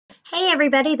Hey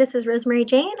everybody, this is Rosemary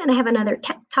Jane, and I have another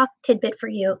Tech Talk tidbit for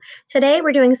you. Today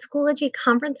we're doing Schoology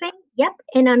Conferencing,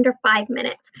 in under 5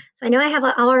 minutes. So I know I have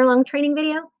an hour-long training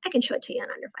video. I can show it to you in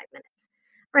under 5 minutes.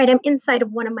 All right, I'm inside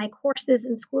of one of my courses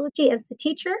in Schoology as the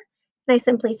teacher, and I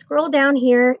simply scroll down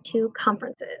here to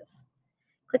Conferences.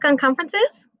 Click on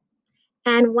Conferences,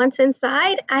 and once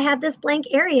inside, I have this blank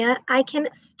area. I can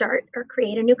start or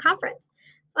create a new conference.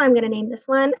 So I'm going to name this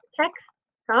one Tech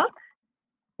Talk,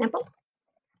 simple.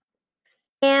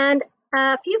 And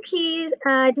a few key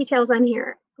details on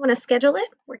here. I want to schedule it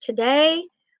for today.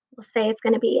 We'll say it's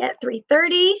going to be at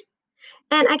 3:30.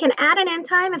 And I can add an end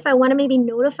time if I want to maybe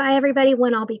notify everybody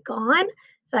when I'll be gone.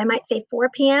 So I might say 4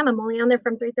 p.m. I'm only on there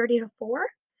from 3:30 to 4.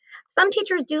 Some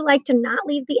teachers do like to not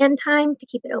leave the end time to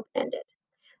keep it open-ended.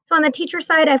 So on the teacher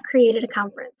side, I've created a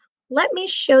conference. Let me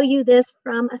show you this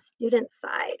from a student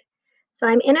side. So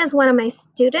I'm in as one of my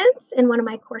students in one of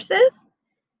my courses.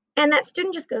 And that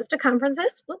student just goes to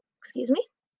conferences. Whoop, excuse me.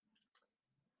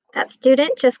 That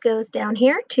student just goes down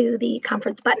here to the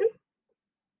conference button,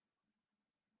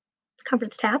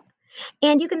 conference tab,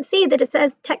 and you can see that it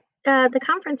says the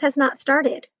conference has not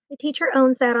started. The teacher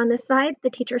owns that on this side. The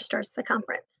teacher starts the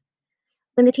conference.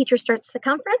 When the teacher starts the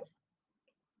conference,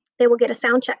 they will get a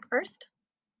sound check first.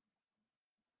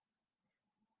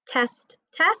 Test,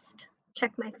 test,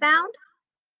 check my sound.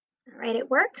 All right,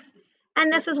 it works.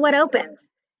 And this is what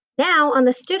opens. Now on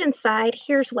the student side,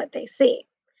 here's what they see.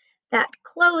 That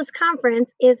closed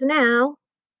conference is now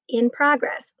in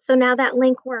progress. So now that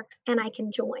link works and I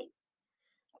can join.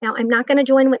 Now I'm not going to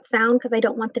join with sound because I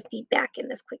don't want the feedback in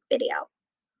this quick video.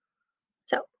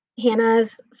 So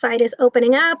Hannah's side is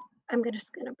opening up. I'm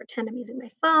just going to pretend I'm using my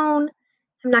phone.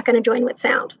 I'm not going to join with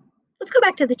sound. Let's go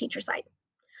back to the teacher side.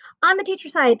 On the teacher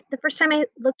side, the first time I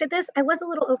looked at this, I was a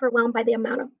little overwhelmed by the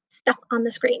amount of stuff on the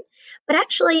screen. But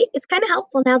actually, it's kind of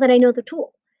helpful now that I know the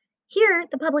tool. Here,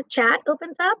 the public chat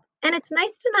opens up, and it's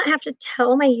nice to not have to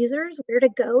tell my users where to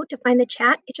go to find the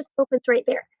chat. It just opens right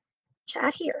there.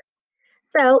 Chat here.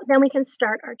 So then we can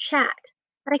start our chat.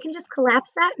 But I can just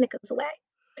collapse that and it goes away.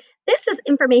 This is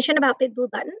information about Big Blue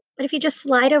Button, but if you just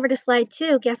slide over to slide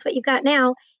 2, guess what you've got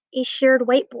now? A shared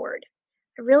whiteboard.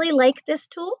 I really like this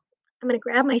tool. I'm going to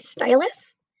grab my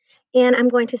stylus, and I'm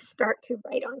going to start to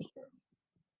write on here.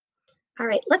 All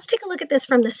right, let's take a look at this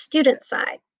from the student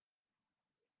side.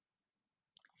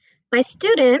 My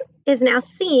student is now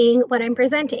seeing what I'm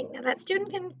presenting. Now that student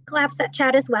can collapse that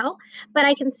chat as well, but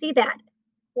I can see that.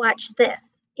 Watch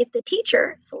this. If the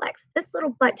teacher selects this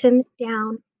little button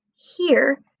down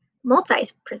here,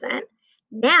 multi-present,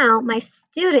 now my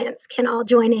students can all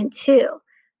join in too.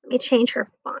 Let me change her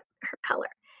font, her color.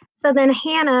 So then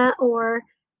Hannah or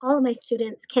all of my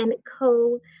students can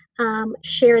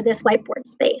share this whiteboard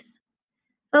space.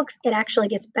 Folks, it actually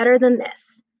gets better than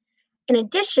this. In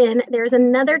addition, there's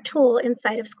another tool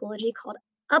inside of Schoology called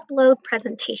Upload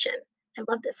Presentation. I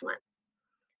love this one.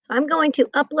 So I'm going to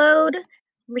upload,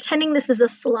 pretending this is a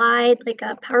slide, like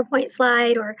a PowerPoint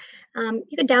slide, or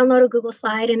you could download a Google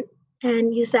slide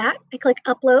and use that. I click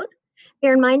Upload.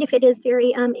 Bear in mind, if it is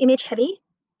very image heavy,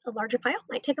 a larger file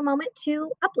might take a moment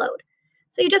to upload.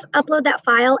 So you just upload that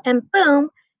file, and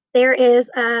boom, there is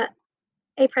a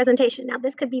presentation. Now,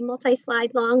 this could be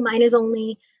multi-slide long. Mine is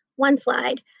only one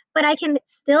slide, but I can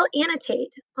still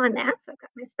annotate on that. So I've got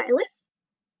my stylus,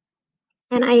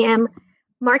 and I am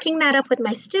marking that up with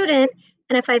my student.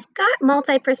 And if I've got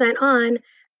multi-present on,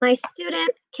 my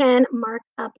student can mark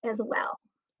up as well.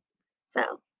 So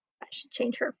I should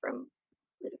change her from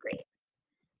blue to green.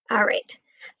 All right.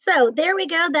 So there we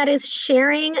go. That is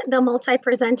sharing the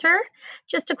multi-presenter.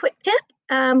 Just a quick tip.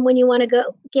 When you want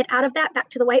to get out of that back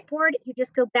to the whiteboard, you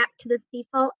just go back to this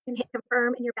default and hit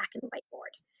confirm, and you're back in the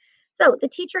whiteboard. So the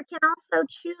teacher can also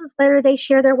choose whether they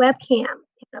share their webcam.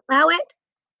 They can allow it.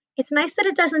 It's nice that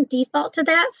it doesn't default to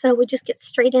that, so we just get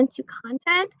straight into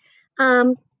content.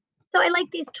 So I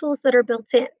like these tools that are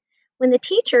built in. When the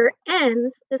teacher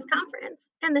ends this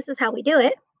conference, and this is how we do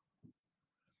it,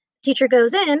 teacher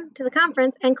goes in to the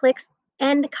conference and clicks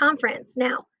End Conference.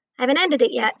 Now, I haven't ended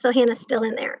it yet, so Hannah's still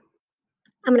in there.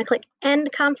 I'm going to click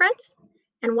End Conference,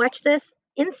 and watch this.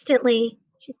 Instantly,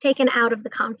 she's taken out of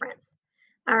the conference.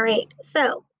 All right,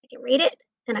 so I can rate it,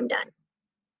 and I'm done.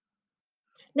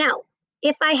 Now,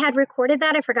 if I had recorded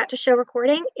that, I forgot to show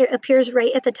recording. It appears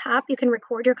right at the top. You can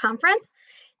record your conference.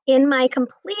 In my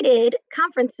completed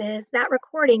conferences, that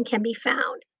recording can be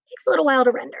found. It takes a little while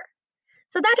to render.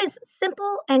 So that is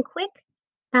simple and quick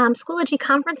Schoology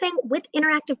conferencing with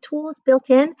interactive tools built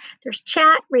in. There's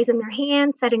chat, raising their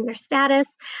hand, setting their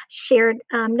status, shared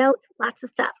notes, lots of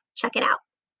stuff. Check it out.